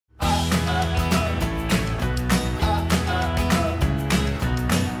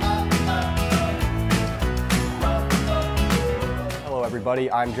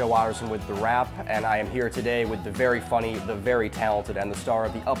everybody. I'm Joe Otterson with TheWrap, and I am here today with the very funny, the very talented, and the star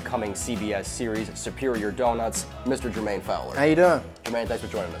of the upcoming CBS series, Superior Donuts, Mr. Jermaine Fowler. How you doing? Jermaine, thanks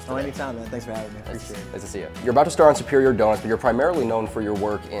for joining us today. Oh, anytime, man. Thanks for having me. Appreciate it. Nice to see you. You're about to star on Superior Donuts, but you're primarily known for your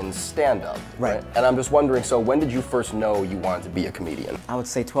work in stand-up. Right. And I'm just wondering, so when did you first know you wanted to be a comedian? I would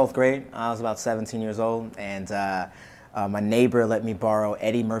say 12th grade. I was about 17 years old, and my neighbor let me borrow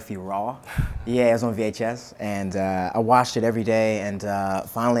Eddie Murphy Raw. Yeah, it was on VHS, and I watched it every day, and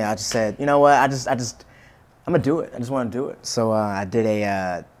finally I just said, you know what, I'm gonna do it. I just want to do it. So I did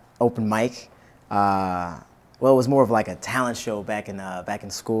a open mic. Well, it was more of like a talent show back in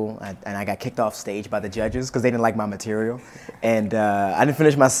school, and I got kicked off stage by the judges because they didn't like my material, and I didn't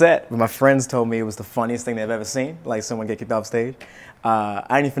finish my set. But my friends told me it was the funniest thing they've ever seen, like someone get kicked off stage. I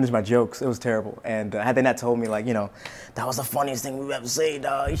didn't even finish my jokes. It was terrible. And had they not told me, like, you know, that was the funniest thing we've ever seen,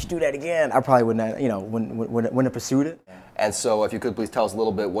 you should do that again, I probably wouldn't have, you know, wouldn't have pursued it. And so if you could please tell us a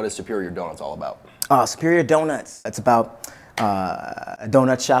little bit, what is Superior Donuts all about? Superior Donuts. It's about a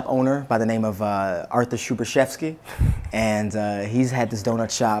donut shop owner by the name of Arthur Shubershevsky, and he's had this donut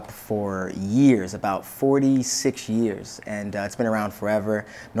shop for years, about 46 years, and it's been around forever.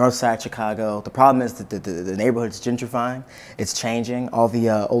 North Side Chicago. The problem is that the neighborhood's gentrifying. It's changing. All the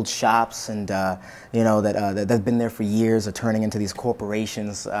old shops and you know that've been there for years are turning into these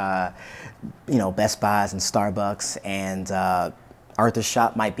corporations. You know, Best Buys and Starbucks, and Arthur's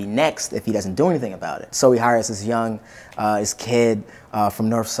shop might be next if he doesn't do anything about it. So he hires this young, this kid from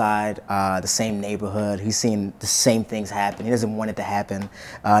North Side, the same neighborhood. He's seen the same things happen. He doesn't want it to happen.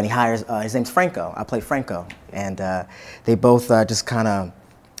 And he hires, his name's Franco. I play Franco. And they both just kind of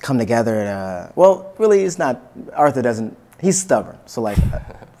come together. Well, really, it's not, Arthur doesn't, he's stubborn. So like,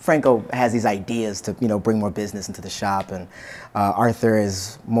 Franco has these ideas to, you know, bring more business into the shop, and Arthur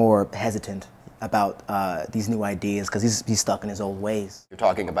is more hesitant about these new ideas because he's stuck in his old ways. You're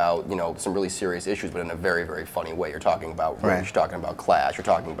talking about, you know, some really serious issues, but in a very, very funny way. You're talking about race, Right. You're talking about class, you're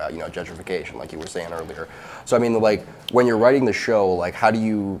talking about, you know, gentrification, like you were saying earlier. So I mean, like, when you're writing the show, like, how do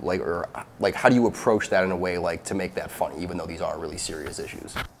you how do you approach that in a way, like, to make that funny, even though these are really serious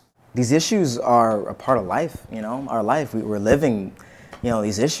issues? These issues are a part of life, you know, our life. We're living, you know,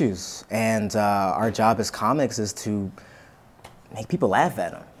 these issues, and our job as comics is to make people laugh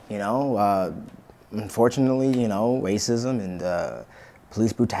at them. You know, unfortunately, you know, racism and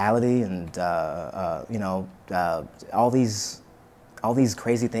police brutality and you know, all these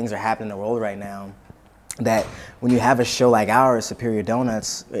crazy things are happening in the world right now. That when you have a show like ours, Superior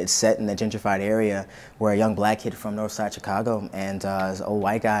Donuts, it's set in a gentrified area where a young black kid from North Side Chicago and this old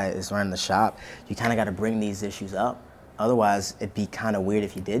white guy is running the shop. You kind of got to bring these issues up. Otherwise, it'd be kind of weird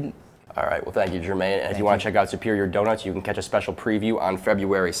if you didn't. All right, well, thank you, Jermaine. And if you want to check out Superior Donuts, you can catch a special preview on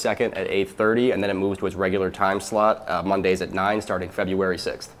February 2nd at 8:30, and then it moves to its regular time slot, Mondays at 9, starting February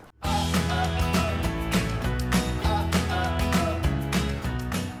 6th.